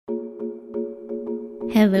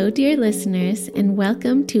Hello, dear listeners, and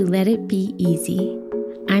welcome to Let It Be Easy.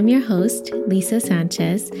 I'm your host, Lisa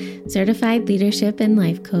Sanchez, certified leadership and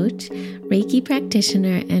life coach, Reiki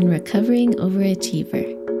practitioner, and recovering overachiever.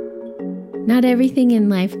 Not everything in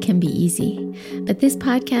life can be easy, but this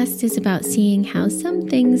podcast is about seeing how some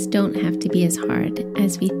things don't have to be as hard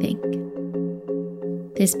as we think.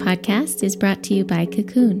 This podcast is brought to you by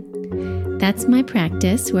Cocoon. That's my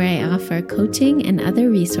practice where I offer coaching and other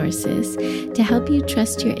resources to help you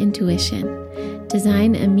trust your intuition,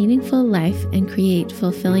 design a meaningful life, and create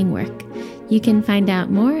fulfilling work. You can find out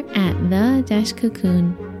more at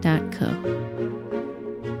the-cocoon.co.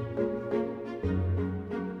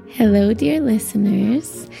 Hello, dear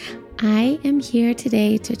listeners. I am here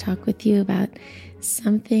today to talk with you about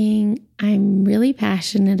something I'm really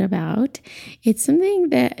passionate about. It's something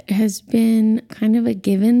that has been kind of a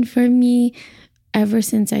given for me ever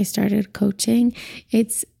since I started coaching.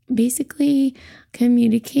 It's basically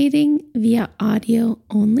communicating via audio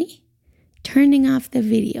only, turning off the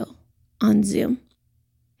video on Zoom.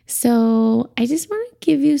 So I just want to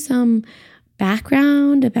give you some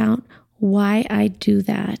background about why I do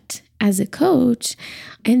that as a coach,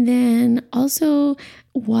 and then also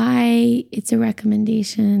why it's a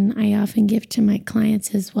recommendation I often give to my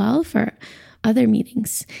clients as well for other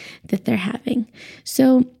meetings that they're having.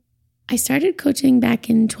 So I started coaching back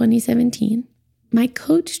in 2017. My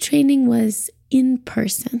coach training was in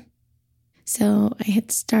person. So I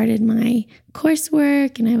had started my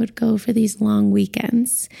coursework and I would go for these long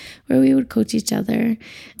weekends where we would coach each other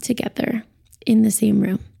together in the same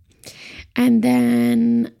room. And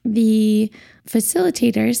then the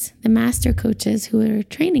facilitators, the master coaches who were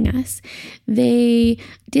training us, they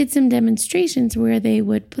did some demonstrations where they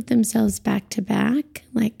would put themselves back to back,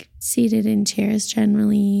 like seated in chairs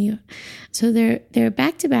generally. So they're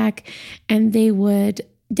back to back, and they would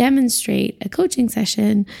demonstrate a coaching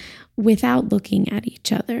session without looking at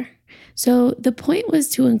each other. So the point was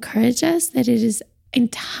to encourage us that it is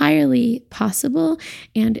entirely possible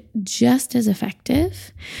and just as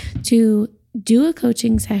effective to do a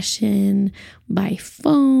coaching session by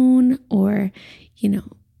phone or,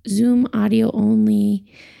 Zoom audio only,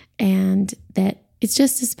 and that it's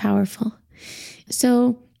just as powerful.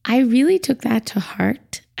 So I really took that to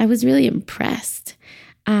heart. I was really impressed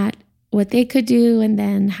at what they could do and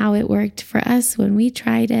then how it worked for us when we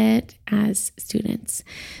tried it as students.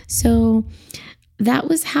 So that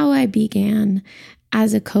was how I began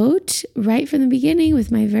as a coach. Right from the beginning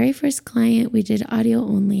with my very first client, we did audio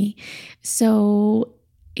only. So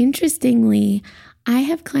interestingly, I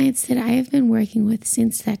have clients that I have been working with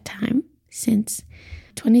since that time, since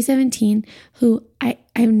 2017, who I've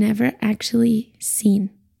never actually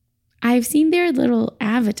seen. I've seen their little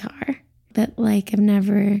avatar, but I've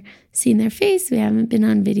never seen their face. We haven't been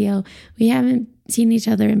on video. We haven't seen each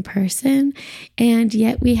other in person. And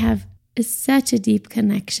yet we have such a deep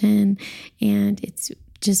connection, and it's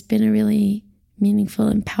just been a really meaningful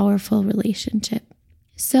and powerful relationship.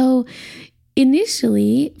 So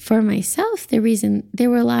initially, for myself, there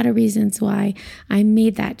were a lot of reasons why I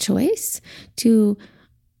made that choice to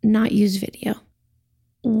not use video.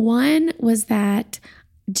 One was that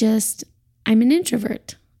I'm an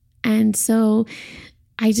introvert. And so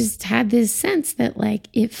I just had this sense that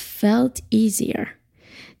it felt easier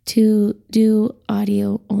to do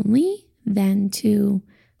audio only than to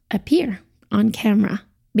appear on camera.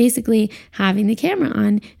 Basically, having the camera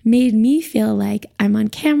on made me feel like I'm on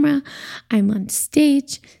camera, I'm on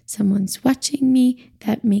stage, someone's watching me.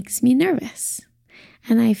 That makes me nervous.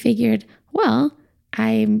 And I figured, well,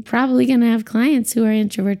 I'm probably going to have clients who are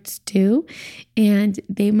introverts too, and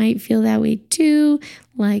they might feel that way too.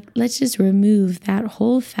 Let's just remove that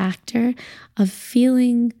whole factor of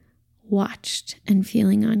feeling watched and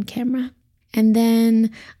feeling on camera. And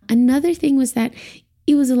then another thing was that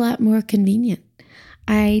it was a lot more convenient.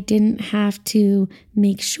 I didn't have to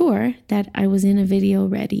make sure that I was in a video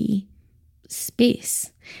ready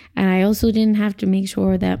space. And I also didn't have to make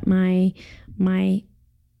sure that my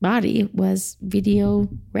body was video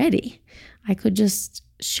ready. I could just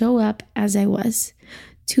show up as I was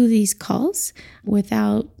to these calls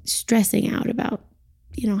without stressing out about,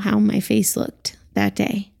 how my face looked that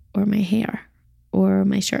day, or my hair, or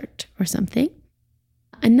my shirt, or something.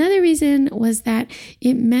 Another reason was that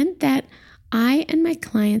it meant that I and my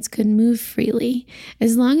clients could move freely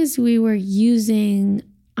as long as we were using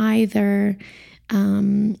either,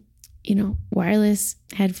 wireless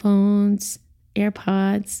headphones,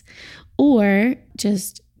 AirPods, or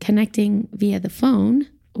just connecting via the phone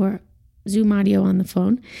or Zoom audio on the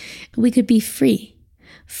phone. We could be free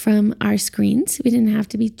from our screens. We didn't have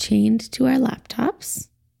to be chained to our laptops.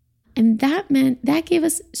 And that gave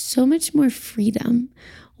us so much more freedom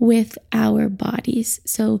with our bodies.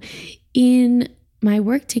 So in my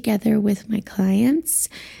work together with my clients,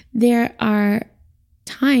 there are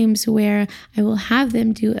times where I will have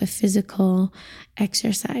them do a physical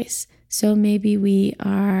exercise. So maybe we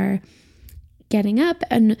are getting up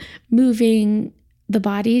and moving the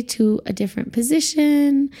body to a different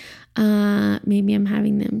position. Maybe I'm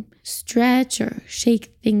having them stretch or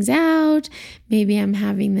shake things out. Maybe I'm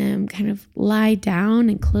having them kind of lie down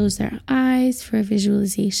and close their eyes for a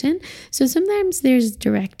visualization. So sometimes there's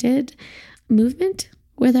directed movement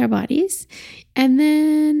with our bodies. And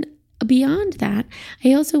then beyond that,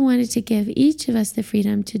 I also wanted to give each of us the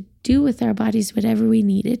freedom to do with our bodies whatever we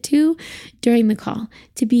needed to during the call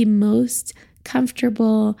to be most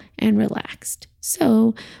comfortable and relaxed.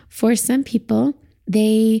 So for some people,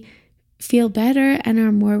 they feel better and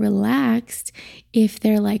are more relaxed if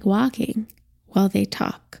they're like walking while they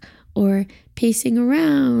talk or pacing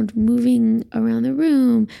around, moving around the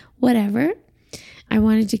room, whatever. I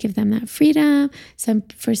wanted to give them that freedom.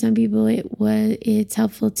 For some people, it's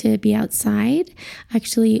helpful to be outside.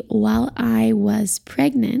 Actually, while I was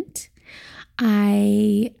pregnant,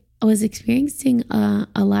 I was experiencing a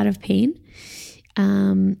lot of pain.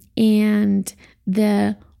 And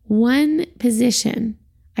the one position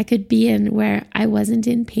I could be in where I wasn't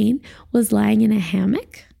in pain was lying in a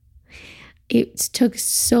hammock. It took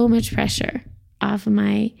so much pressure off of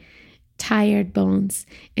my tired bones.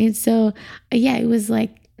 And so, it was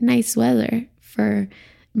like nice weather for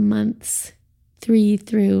months 3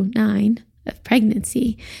 through 9 of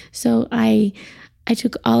pregnancy. So I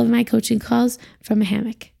took all of my coaching calls from a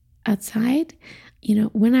hammock outside.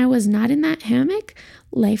 When I was not in that hammock,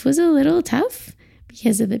 life was a little tough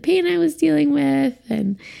because of the pain I was dealing with.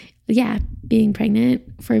 And being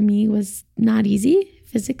pregnant for me was not easy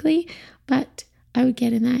physically, but I would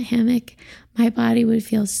get in that hammock. My body would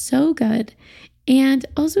feel so good. And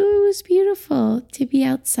also it was beautiful to be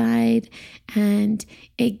outside, and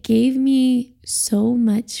it gave me so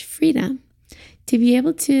much freedom to be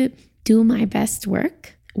able to do my best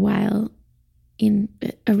work while in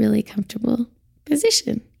a really comfortable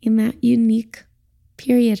position in that unique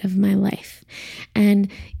period of my life.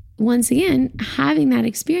 And once again, having that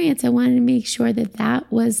experience, I wanted to make sure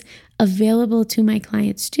that was available to my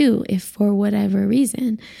clients too, if for whatever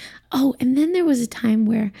reason. Oh, and then there was a time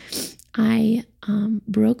where I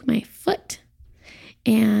broke my foot,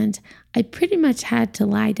 and I pretty much had to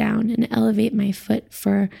lie down and elevate my foot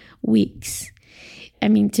for weeks. I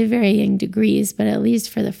mean, to varying degrees, but at least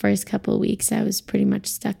for the first couple of weeks, I was pretty much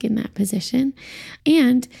stuck in that position.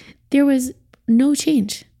 And there was no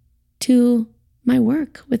change to my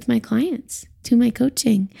work with my clients, to my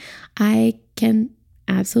coaching. I can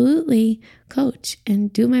absolutely coach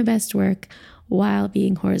and do my best work while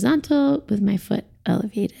being horizontal with my foot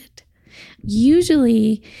elevated.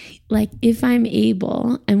 Usually, if I'm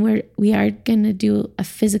able and we are going to do a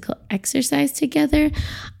physical exercise together,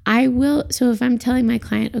 I will. So if I'm telling my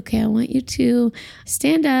client, okay, I want you to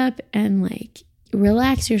stand up and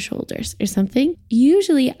relax your shoulders or something,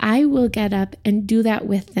 usually I will get up and do that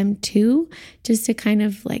with them too, just to kind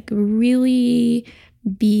of really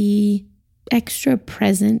be extra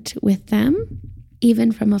present with them,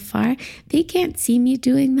 even from afar. They can't see me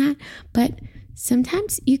doing that, but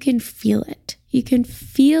sometimes you can feel it. You can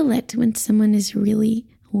feel it when someone is really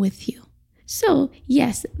with you. So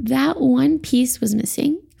yes, that one piece was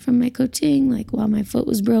missing from my coaching, while my foot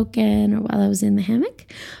was broken or while I was in the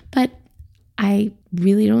hammock, but I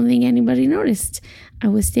really don't think anybody noticed. I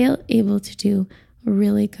was still able to do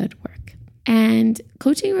really good work. And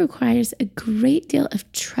coaching requires a great deal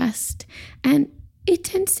of trust, and it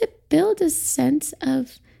tends to build a sense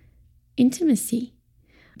of intimacy.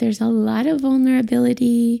 There's a lot of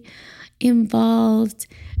vulnerability involved.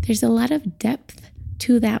 There's a lot of depth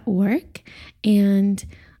to that work. And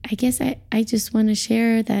I guess I just want to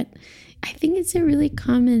share that I think it's a really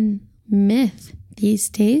common myth these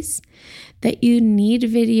days that you need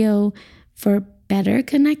video for better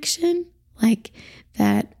connection,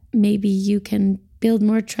 that maybe you can build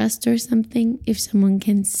more trust or something if someone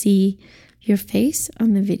can see your face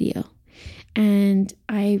on the video. And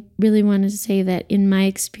I really want to say that in my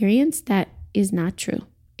experience, that is not true.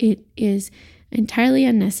 It is entirely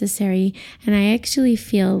unnecessary. And I actually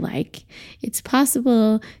feel like it's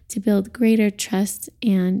possible to build greater trust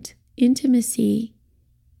and intimacy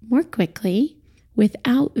more quickly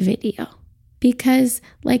without video. Because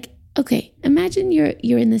okay, imagine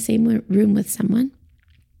you're in the same room with someone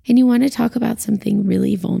and you want to talk about something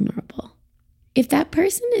really vulnerable. If that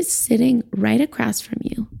person is sitting right across from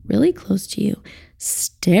you, really close to you,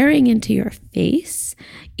 staring into your face,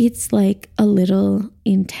 it's like a little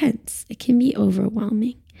intense. It can be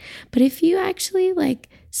overwhelming. But if you actually like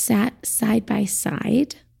sat side by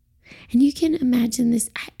side, and you can imagine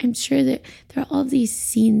this, I'm sure that there are all these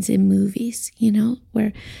scenes in movies,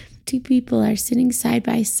 where two people are sitting side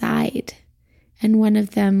by side and one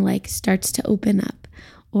of them like starts to open up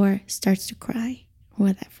or starts to cry or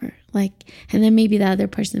whatever. And then maybe the other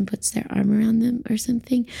person puts their arm around them or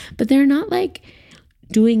something, but they're not like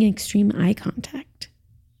doing extreme eye contact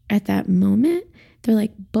at that moment. They're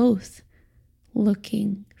like both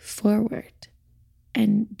looking forward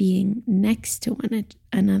and being next to one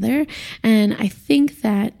another. And I think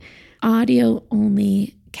that audio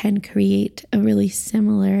only can create a really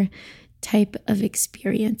similar type of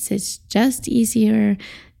experience. It's just easier,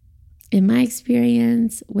 in my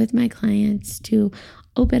experience with my clients, to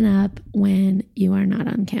open up when you are not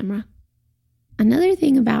on camera. Another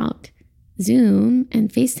thing about Zoom and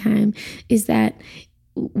FaceTime is that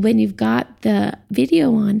when you've got the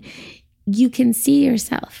video on, you can see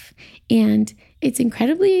yourself. And it's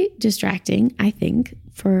incredibly distracting, I think,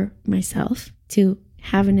 for myself to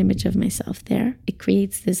have an image of myself there. It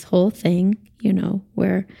creates this whole thing,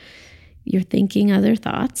 where you're thinking other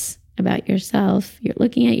thoughts about yourself. You're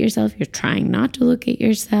looking at yourself. You're trying not to look at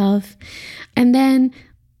yourself. And then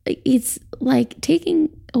it's like taking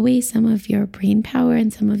away some of your brain power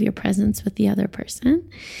and some of your presence with the other person.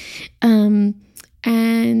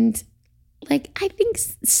 And like, I think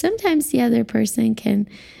sometimes the other person can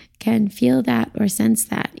feel that or sense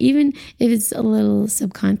that, even if it's a little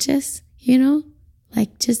subconscious,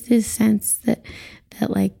 like just this sense that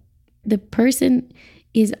like the person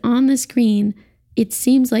is on the screen. It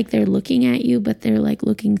seems like they're looking at you, but they're like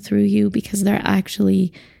looking through you because they're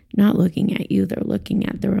actually not looking at you. They're looking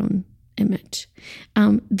at their own image.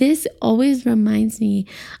 This always reminds me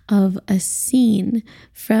of a scene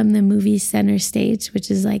from the movie Center Stage, which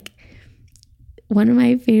is like one of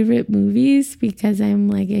my favorite movies because I'm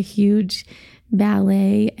like a huge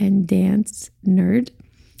ballet and dance nerd.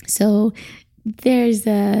 So there's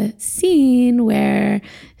a scene where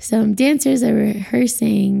some dancers are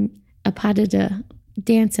rehearsing a pas de deux,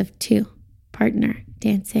 dance of two, partner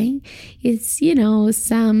dancing. It's,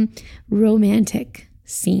 some romantic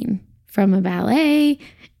scene from a ballet,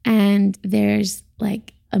 and there's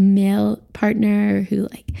like a male partner who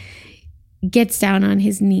like gets down on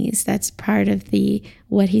his knees. That's part of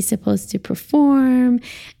what he's supposed to perform.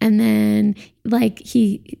 And then like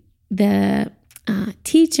the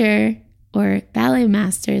teacher or ballet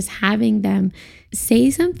master is having them say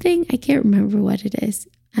something. I can't remember what it is.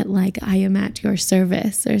 At like, I am at your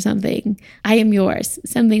service or something. I am yours,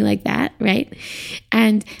 something like that, right?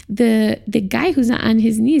 And the guy who's on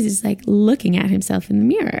his knees is like looking at himself in the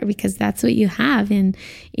mirror, because that's what you have in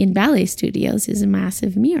ballet studios, is a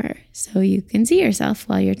massive mirror. So you can see yourself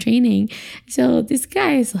while you're training. So this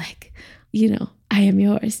guy is like, I am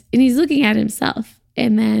yours. And he's looking at himself.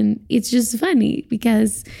 And then it's just funny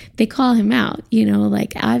because they call him out,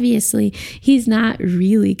 like obviously he's not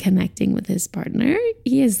really connecting with his partner.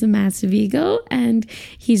 He has the massive ego and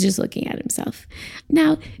he's just looking at himself.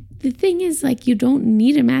 Now, the thing is, like, you don't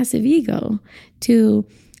need a massive ego to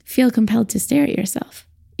feel compelled to stare at yourself.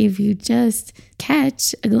 If you just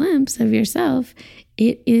catch a glimpse of yourself,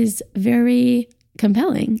 it is very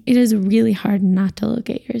compelling. It is really hard not to look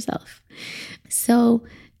at yourself. So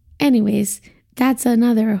anyways, that's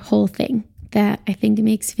another whole thing that I think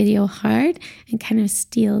makes video hard and kind of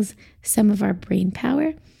steals some of our brain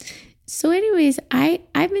power. So anyways, I've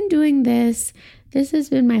been doing this. This has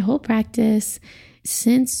been my whole practice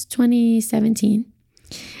since 2017.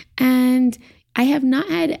 And I have not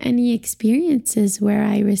had any experiences where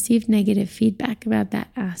I received negative feedback about that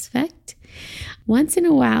aspect. Once in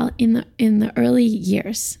a while, in the early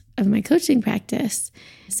years of my coaching practice,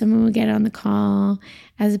 someone would get on the call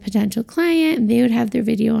as a potential client and they would have their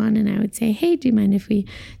video on, and I would say, hey, do you mind if we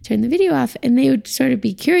turn the video off? And they would sort of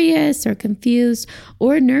be curious or confused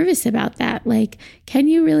or nervous about that. Like, can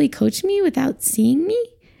you really coach me without seeing me?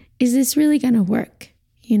 Is this really going to work?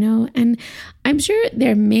 And I'm sure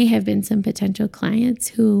there may have been some potential clients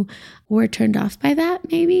who were turned off by that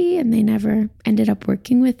maybe, and they never ended up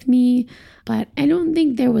working with me, but I don't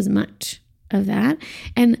think there was much of that.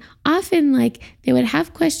 And often like they would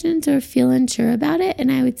have questions or feel unsure about it.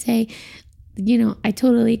 And I would say, I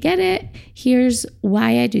totally get it. Here's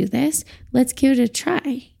why I do this. Let's give it a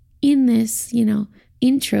try in this,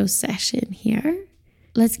 intro session here.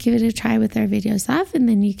 Let's give it a try with our videos off. And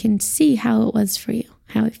then you can see how it was for you,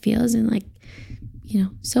 how it feels. And like,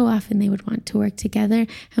 so often they would want to work together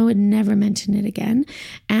and would never mention it again.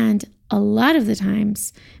 And a lot of the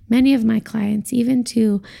times, many of my clients, even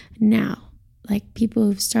to now, like people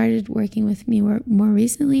who've started working with me more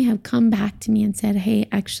recently, have come back to me and said, hey,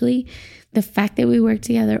 actually, the fact that we work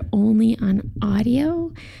together only on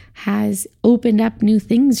audio has opened up new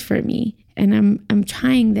things for me. And I'm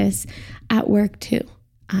trying this at work too,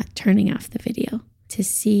 turning off the video to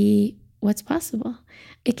see what's possible.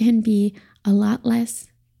 It can be a lot less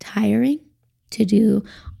tiring to do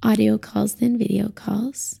audio calls than video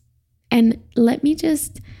calls. And let me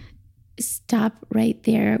just stop right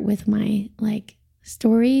there with my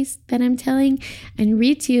stories that I'm telling and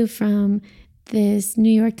read to you from this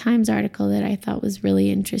New York Times article that I thought was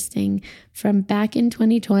really interesting from back in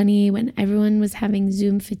 2020 when everyone was having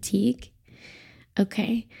Zoom fatigue.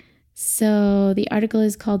 Okay, so the article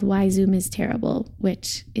is called Why Zoom is Terrible,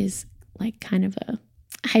 which is kind of a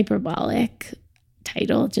hyperbolic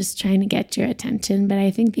title, just trying to get your attention. But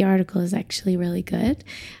I think the article is actually really good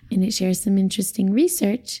and it shares some interesting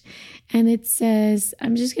research. And it says,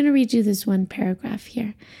 I'm just going to read you this one paragraph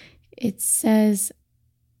here. It says,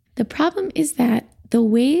 the problem is that the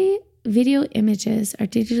way video images are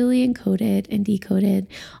digitally encoded and decoded,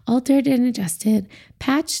 altered and adjusted,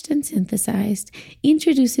 patched and synthesized,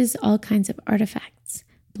 introduces all kinds of artifacts,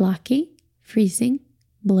 blocking, freezing,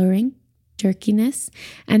 blurring, jerkiness,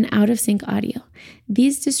 and out-of-sync audio.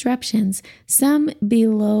 These disruptions, some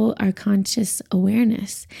below our conscious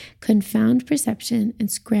awareness, confound perception and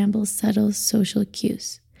scramble subtle social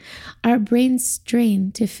cues. Our brains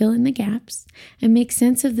strain to fill in the gaps and make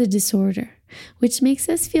sense of the disorder, which makes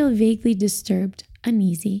us feel vaguely disturbed,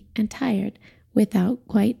 uneasy, and tired without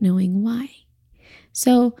quite knowing why.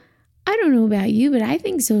 So, I don't know about you, but I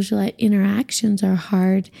think social interactions are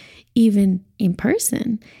hard even in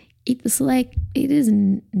person. It's it is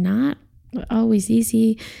not always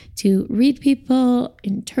easy to read people,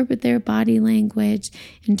 interpret their body language,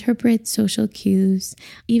 interpret social cues.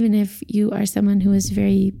 Even if you are someone who is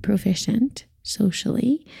very proficient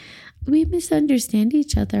socially, we misunderstand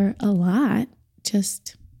each other a lot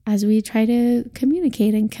just as we try to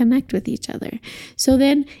communicate and connect with each other. So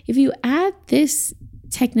then if you add this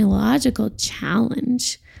technological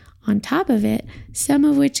challenge on top of it, some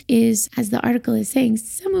of which is, as the article is saying,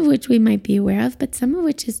 some of which we might be aware of, but some of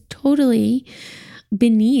which is totally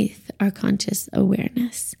beneath our conscious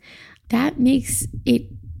awareness. That makes it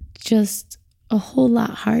just a whole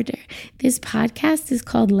lot harder. This podcast is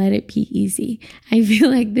called Let It Be Easy. I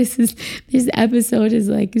feel like this episode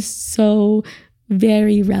is so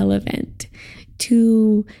very relevant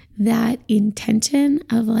to that intention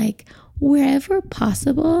of wherever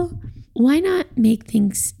possible, why not make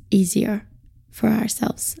things easier for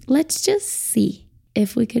ourselves? Let's just see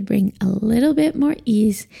if we could bring a little bit more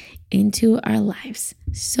ease into our lives.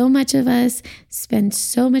 So much of us spend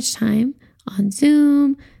so much time on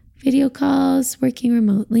Zoom, video calls, working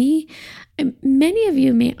remotely. And many of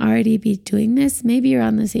you may already be doing this. Maybe you're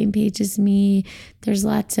on the same page as me. There's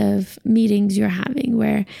lots of meetings you're having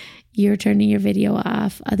where you're turning your video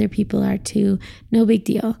off. Other people are too. No big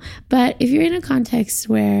deal. But if you're in a context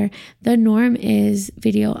where the norm is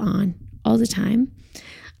video on all the time,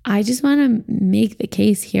 I just want to make the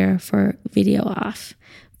case here for video off,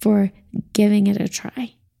 for giving it a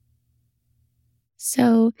try.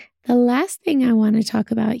 So the last thing I want to talk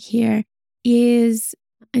about here is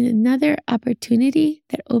another opportunity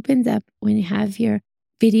that opens up when you have your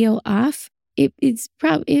video off.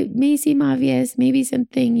 It may seem obvious, maybe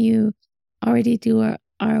something you already do or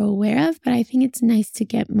are aware of, but I think it's nice to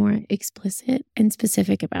get more explicit and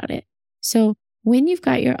specific about it. So when you've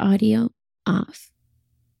got your audio off,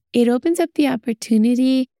 it opens up the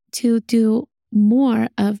opportunity to do more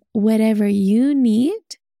of whatever you need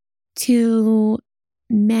to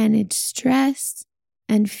manage stress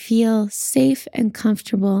and feel safe and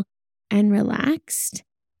comfortable and relaxed.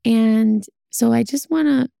 And so I just want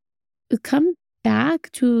to come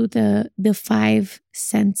back to the 5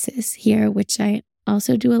 senses here, which I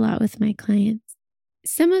also do a lot with my clients.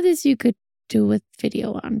 Some of this you could do with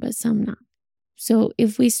video on, but some not. So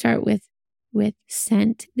if we start with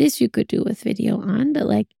scent, this you could do with video on,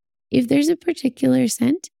 but if there's a particular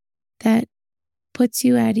scent that puts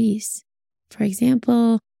you at ease, for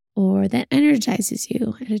example, or that energizes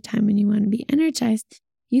you at a time when you want to be energized,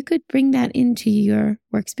 you could bring that into your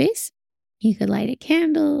workspace. You could light a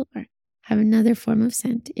candle or have another form of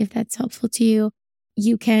scent if that's helpful to you.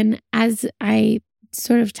 You can, as I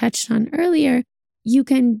sort of touched on earlier, you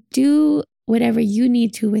can do whatever you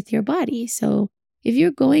need to with your body. So if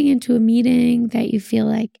you're going into a meeting that you feel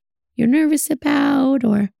like you're nervous about,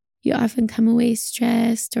 or you often come away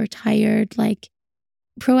stressed or tired,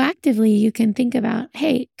 proactively you can think about,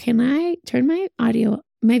 hey, can I turn my audio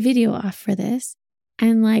my video off for this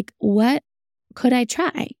and like, what could I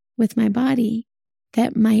try with my body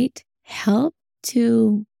that might help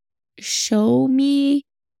to show me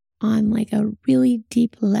on like a really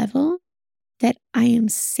deep level that I am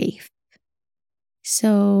safe.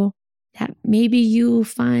 So that maybe you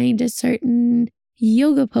find a certain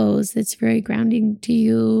yoga pose that's very grounding to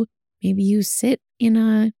you. Maybe you sit in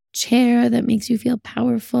a chair that makes you feel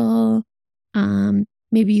powerful.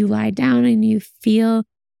 Maybe you lie down and you feel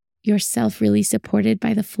yourself really supported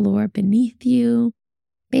by the floor beneath you.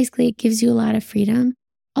 Basically, it gives you a lot of freedom.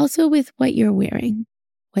 Also with what you're wearing.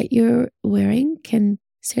 What you're wearing can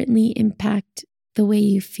certainly impact the way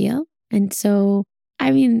you feel. And so,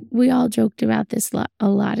 I mean, we all joked about this a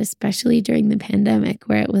lot, especially during the pandemic,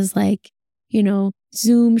 where it was like,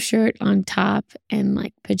 Zoom shirt on top and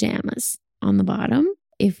like pajamas on the bottom.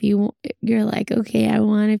 If you're like, okay, I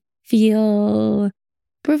want to feel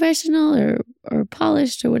professional or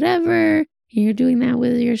polished or whatever, and you're doing that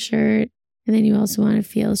with your shirt. And then you also want to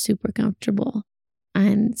feel super comfortable.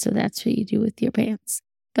 And so that's what you do with your pants.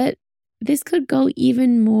 But this could go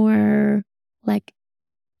even more like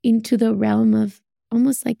into the realm of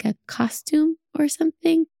almost like a costume or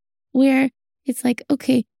something, where it's like,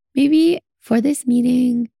 okay, maybe for this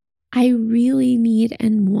meeting, I really need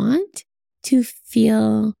and want to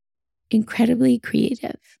feel incredibly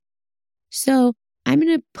creative. So I'm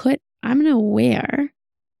going to wear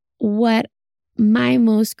what my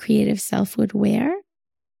most creative self would wear.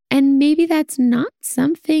 And maybe that's not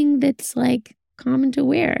something that's like common to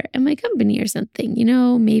wear in my company or something,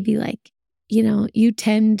 maybe like, you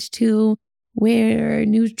tend to wear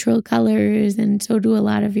neutral colors and so do a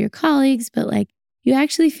lot of your colleagues, but like you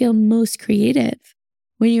actually feel most creative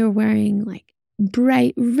when you're wearing like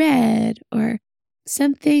bright red or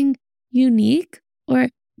something unique or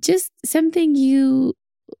just something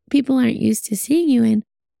people aren't used to seeing you in.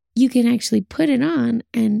 You can actually put it on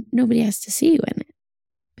and nobody has to see you in it.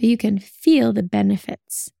 But you can feel the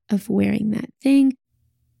benefits of wearing that thing.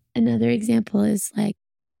 Another example is like,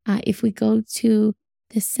 if we go to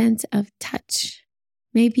the sense of touch,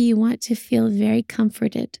 maybe you want to feel very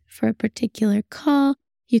comforted for a particular call.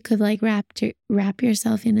 You could like wrap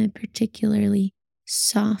yourself in a particularly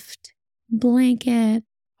soft blanket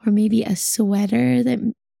or maybe a sweater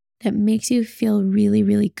that makes you feel really,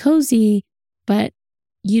 really cozy, but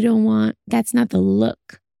that's not the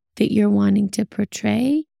look that you're wanting to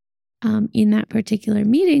portray in that particular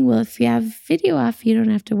meeting. Well, if you have video off, you don't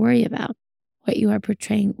have to worry about what you are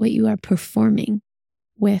portraying, what you are performing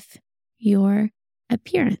with your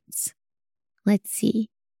appearance. Let's see.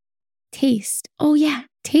 Taste. Oh yeah,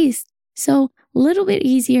 taste. So a little bit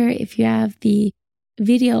easier if you have the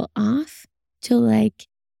video off to like,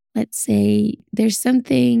 let's say there's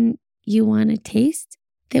something you want to taste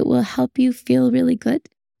that will help you feel really good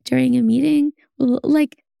during a meeting.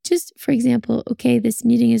 Like just for example, okay, this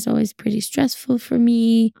meeting is always pretty stressful for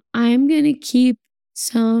me. I'm going to keep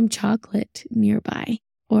some chocolate nearby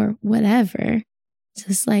or whatever.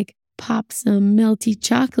 Just like pop some melty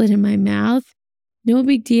chocolate in my mouth. No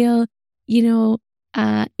big deal. Unless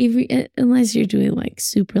you're doing like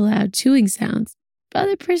super loud chewing sounds, the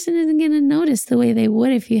other person isn't going to notice the way they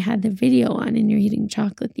would if you had the video on and you're eating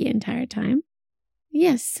chocolate the entire time.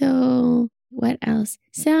 Yes. So what else?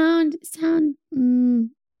 Sound.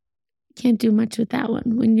 Can't do much with that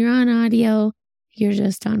one. When you're on audio, you're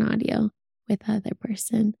just on audio with the other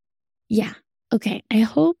person. Yeah. Okay. I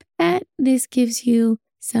hope that this gives you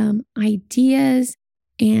some ideas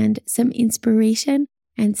and some inspiration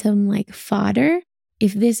and some like fodder.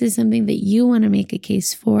 If this is something that you want to make a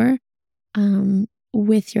case for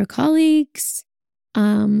with your colleagues,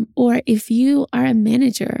 or if you are a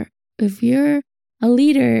manager, if you're a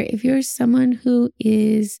leader, if you're someone who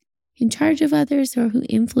is in charge of others or who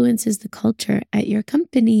influences the culture at your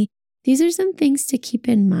company, these are some things to keep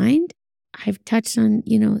in mind. I've touched on,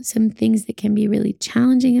 some things that can be really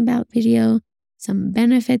challenging about video, some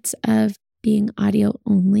benefits of being audio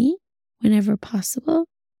only whenever possible.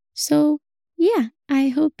 So yeah, I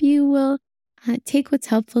hope you will take what's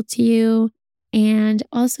helpful to you, and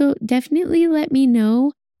also definitely let me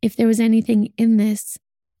know if there was anything in this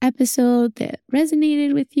episode that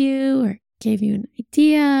resonated with you or gave you an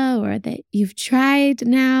idea or that you've tried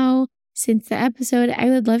now since the episode. I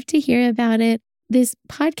would love to hear about it. This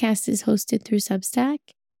podcast is hosted through Substack,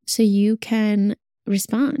 so you can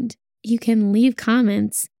respond. You can leave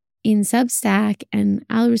comments in Substack and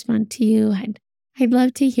I'll respond to you. I'd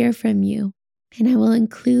love to hear from you. And I will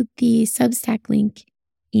include the Substack link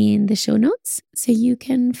in the show notes so you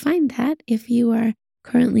can find that if you are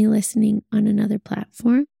currently listening on another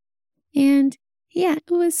platform. And yeah,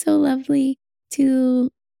 it was so lovely to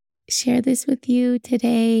share this with you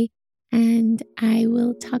today, and I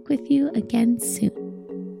will talk with you again soon.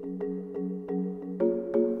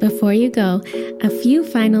 Before you go, a few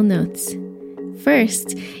final notes.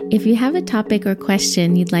 First, if you have a topic or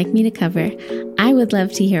question you'd like me to cover, I would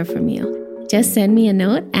love to hear from you. Just send me a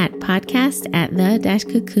note at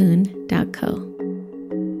podcast@the-cocoon.co.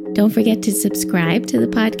 Don't forget to subscribe to the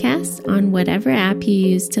podcast on whatever app you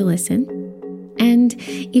use to listen. And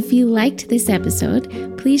if you liked this episode,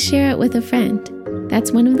 please share it with a friend.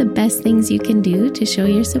 That's one of the best things you can do to show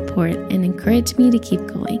your support and encourage me to keep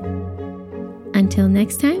going. Until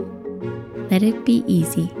next time, let it be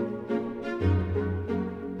easy.